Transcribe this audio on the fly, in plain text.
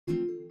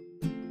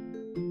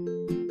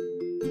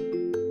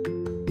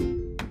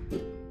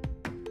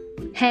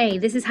Hey,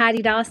 this is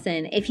Heidi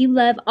Dawson. If you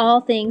love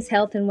all things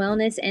health and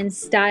wellness and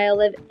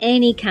style of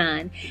any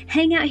kind,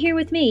 hang out here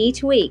with me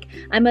each week.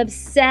 I'm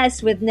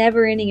obsessed with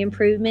never-ending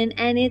improvement,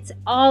 and it's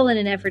all in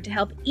an effort to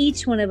help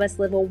each one of us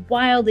live a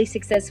wildly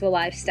successful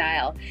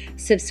lifestyle.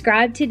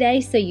 Subscribe today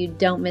so you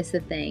don't miss a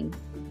thing.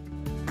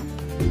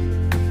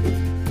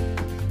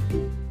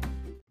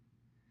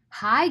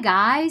 Hi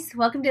guys,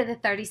 welcome to the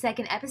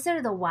 32nd episode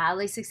of the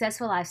Wildly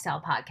Successful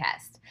Lifestyle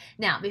Podcast.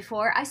 Now,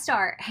 before I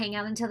start, hang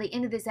out until the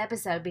end of this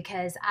episode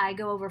because I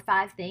go over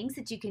 5 things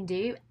that you can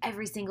do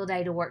every single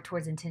day to work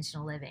towards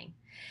intentional living.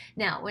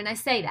 Now, when I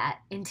say that,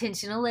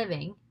 intentional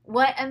living,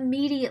 what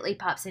immediately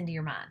pops into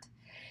your mind?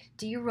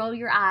 Do you roll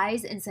your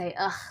eyes and say,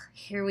 ugh,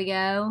 here we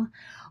go?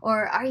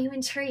 Or are you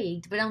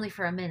intrigued, but only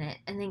for a minute,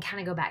 and then kind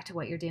of go back to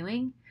what you're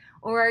doing?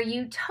 Or are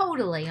you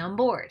totally on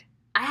board?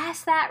 I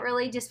ask that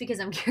really just because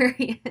I'm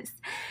curious.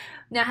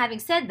 Now, having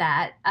said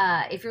that,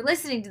 if you're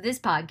listening to this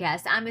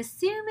podcast, I'm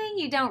assuming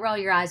you don't roll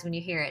your eyes when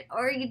you hear it,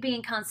 or you'd be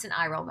in constant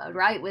eye roll mode,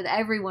 right, with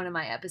every one of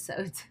my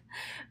episodes.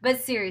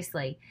 But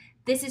seriously,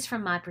 this is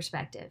from my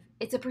perspective.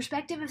 It's a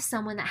perspective of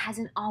someone that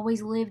hasn't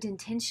always lived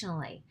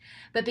intentionally.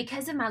 But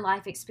because of my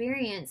life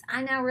experience,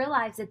 I now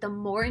realize that the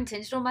more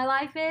intentional my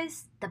life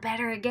is, the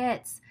better it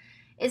gets.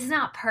 It's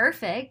not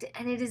perfect,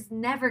 and it is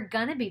never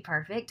gonna be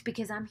perfect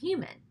because I'm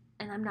human.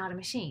 And I'm not a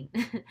machine.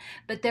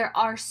 But there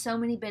are so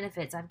many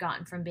benefits I've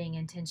gotten from being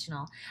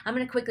intentional. I'm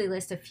going to quickly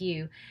list a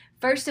few.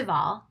 First of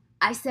all,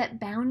 I set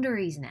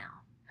boundaries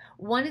now.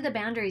 One of the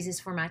boundaries is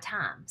for my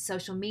time,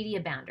 social media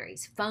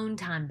boundaries, phone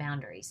time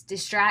boundaries,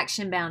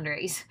 distraction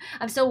boundaries.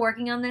 I'm still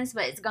working on this,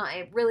 but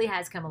it really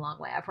has come a long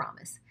way, I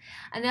promise.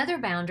 Another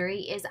boundary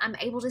is I'm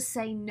able to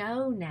say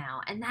no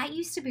now, and that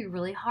used to be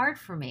really hard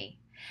for me.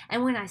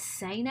 And when I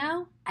say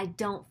no, I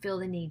don't feel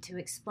the need to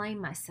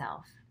explain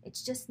myself.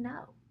 It's just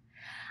no.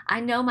 I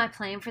know my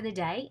plan for the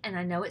day, and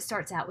I know it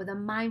starts out with a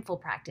mindful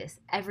practice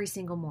every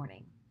single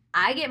morning.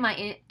 I get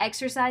my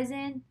exercise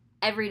in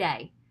every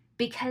day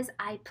because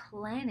I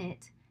plan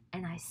it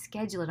and I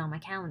schedule it on my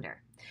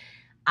calendar.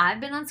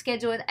 I've been on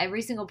schedule with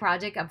every single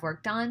project I've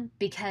worked on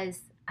because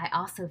I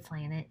also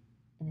plan it,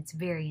 and it's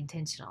very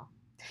intentional.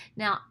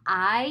 Now,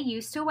 I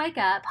used to wake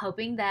up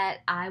hoping that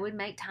I would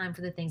make time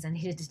for the things I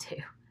needed to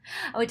do.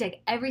 I would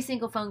take every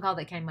single phone call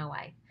that came my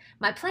way.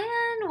 My plan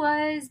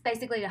was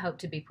basically to hope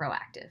to be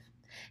proactive.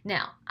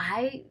 Now,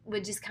 I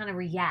would just kind of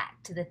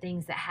react to the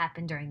things that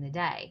happened during the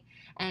day.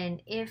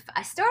 And if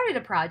I started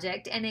a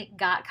project and it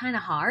got kind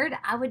of hard,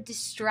 I would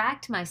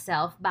distract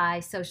myself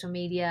by social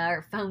media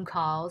or phone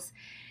calls.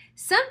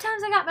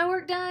 Sometimes I got my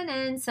work done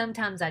and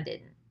sometimes I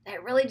didn't.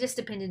 It really just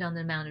depended on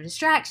the amount of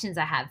distractions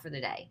I had for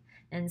the day.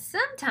 And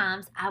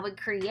sometimes I would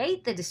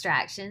create the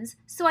distractions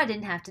so I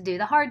didn't have to do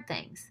the hard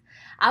things.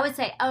 I would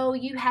say, oh,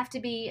 you have to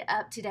be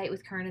up to date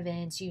with current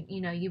events.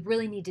 You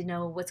really need to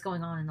know what's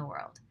going on in the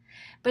world.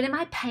 But am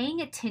I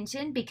paying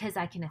attention because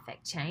I can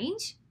affect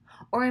change?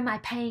 Or am I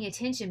paying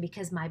attention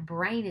because my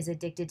brain is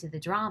addicted to the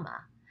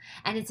drama?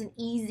 And it's an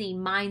easy,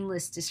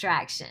 mindless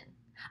distraction.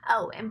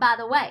 Oh, and by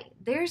the way,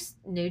 there's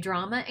new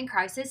drama and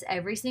crisis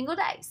every single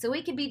day. So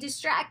we can be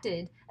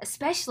distracted,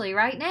 especially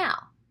right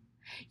now.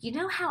 You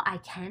know how I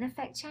can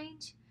affect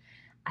change?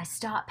 I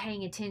stop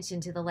paying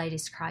attention to the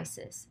latest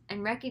crisis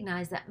and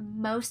recognize that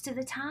most of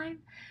the time,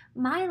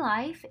 my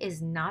life is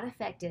not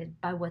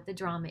affected by what the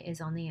drama is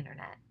on the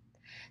internet.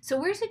 So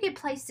where's a good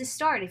place to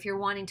start if you're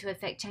wanting to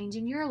affect change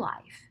in your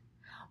life?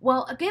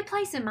 Well, a good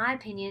place, in my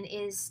opinion,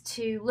 is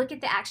to look at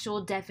the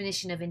actual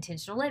definition of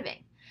intentional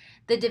living.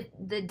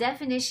 The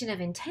definition of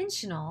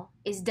intentional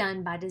is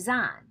done by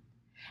design.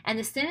 And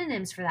the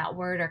synonyms for that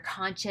word are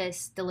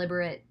conscious,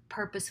 deliberate,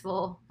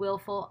 purposeful,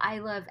 willful. I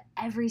love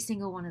every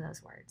single one of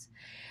those words.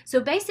 So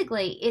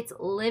basically, it's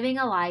living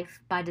a life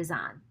by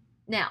design.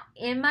 Now,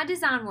 in my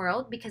design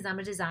world, because I'm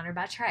a designer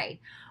by trade,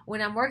 when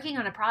I'm working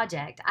on a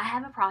project, I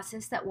have a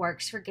process that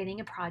works for getting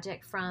a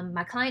project from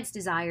my client's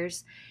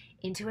desires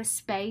into a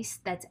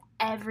space that's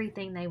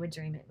everything they would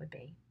dream it would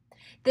be.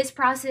 This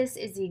process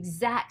is the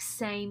exact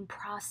same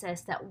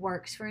process that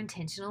works for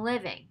intentional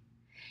living.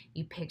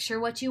 You picture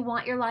what you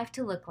want your life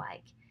to look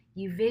like.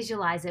 You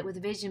visualize it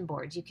with vision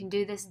boards. You can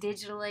do this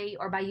digitally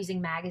or by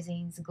using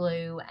magazines,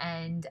 glue,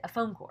 and a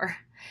foam core.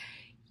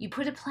 You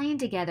put a plan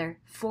together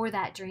for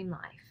that dream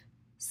life.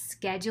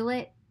 Schedule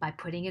it by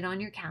putting it on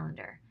your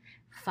calendar.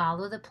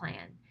 Follow the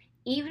plan.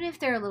 Even if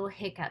there are little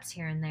hiccups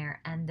here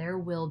and there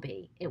will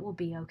be, it will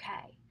be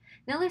okay.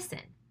 Now listen,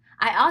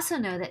 I also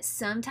know that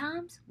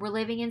sometimes we're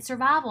living in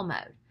survival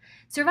mode.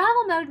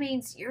 Survival mode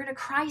means you're in a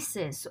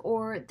crisis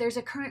or there's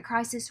a current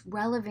crisis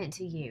relevant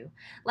to you,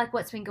 like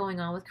what's been going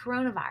on with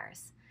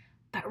coronavirus.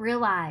 But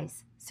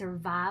realize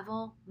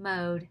survival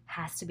mode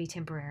has to be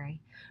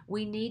temporary.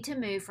 We need to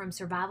move from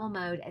survival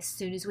mode as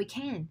soon as we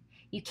can.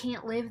 You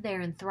can't live there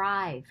and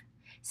thrive.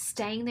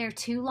 Staying there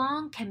too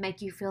long can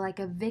make you feel like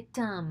a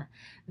victim.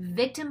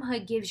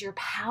 Victimhood gives your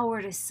power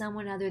to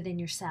someone other than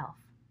yourself.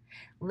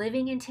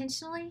 Living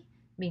intentionally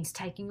means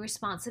taking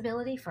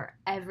responsibility for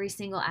every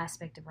single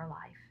aspect of our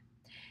life.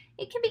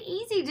 It can be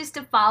easy just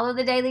to follow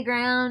the daily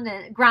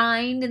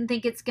grind and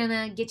think it's going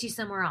to get you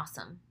somewhere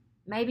awesome.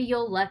 Maybe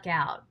you'll luck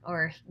out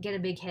or get a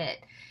big hit.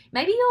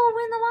 Maybe you'll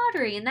win the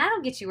lottery and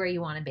that'll get you where you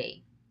want to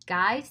be.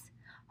 Guys,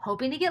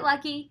 hoping to get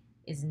lucky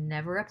is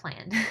never a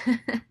plan.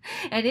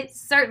 And it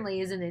certainly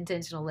isn't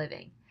intentional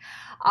living.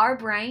 Our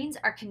brains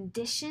are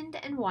conditioned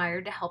and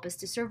wired to help us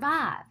to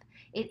survive.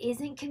 It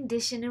isn't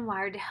conditioned and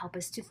wired to help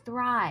us to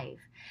thrive.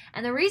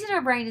 And the reason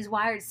our brain is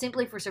wired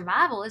simply for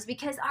survival is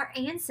because our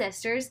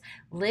ancestors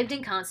lived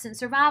in constant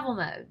survival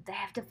mode. They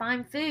have to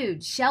find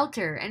food,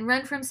 shelter, and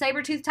run from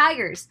saber-toothed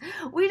tigers.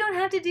 We don't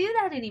have to do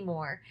that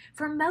anymore.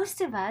 For most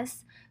of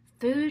us,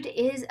 food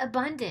is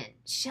abundant.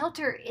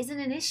 Shelter isn't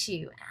an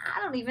issue.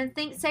 I don't even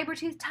think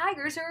saber-toothed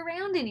tigers are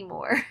around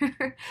anymore.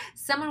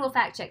 Someone will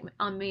fact check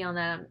on me on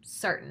that, I'm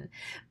certain.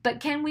 But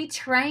can we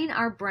train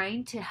our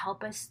brain to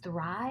help us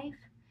thrive?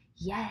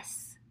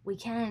 Yes, we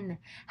can.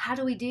 How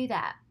do we do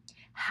that?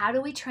 How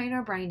do we train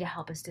our brain to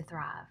help us to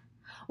thrive?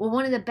 Well,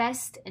 one of the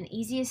best and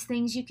easiest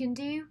things you can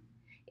do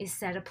is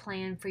set a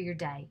plan for your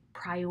day.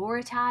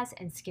 Prioritize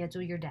and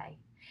schedule your day.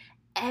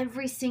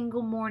 Every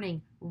single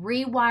morning,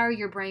 rewire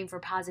your brain for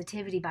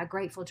positivity by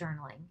grateful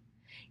journaling.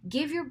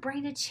 Give your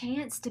brain a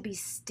chance to be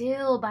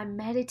still by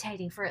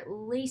meditating for at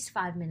least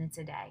 5 minutes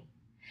a day.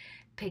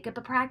 Pick up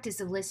a practice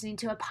of listening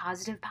to a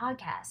positive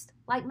podcast,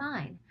 like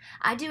mine.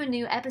 I do a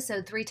new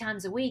episode 3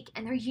 times a week,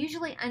 and they're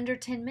usually under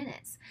 10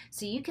 minutes,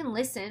 so you can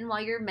listen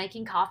while you're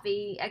making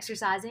coffee,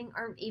 exercising,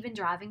 or even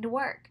driving to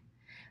work.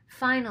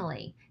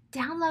 Finally,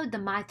 download the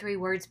My 3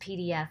 Words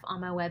PDF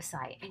on my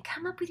website and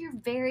come up with your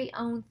very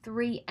own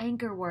 3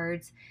 anchor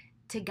words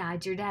to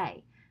guide your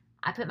day.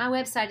 I put my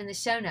website in the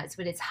show notes,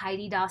 but it's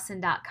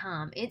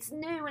HeidiDawson.com. It's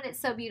new and it's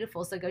so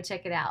beautiful, so go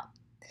check it out.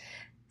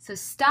 So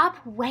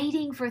stop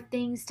waiting for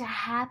things to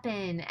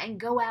happen and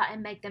go out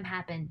and make them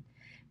happen.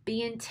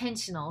 Be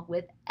intentional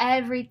with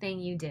everything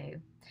you do.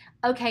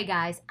 Okay,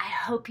 guys, I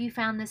hope you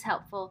found this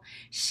helpful.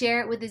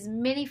 Share it with as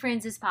many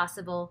friends as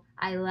possible.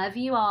 I love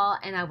you all,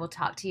 and I will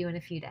talk to you in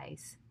a few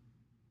days.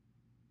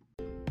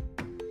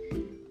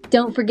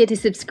 Don't forget to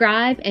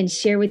subscribe and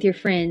share with your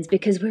friends,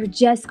 because we're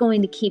just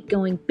going to keep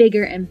going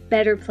bigger and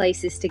better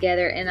places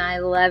together, and I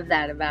love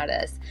that about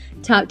us.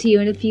 Talk to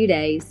you in a few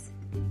days.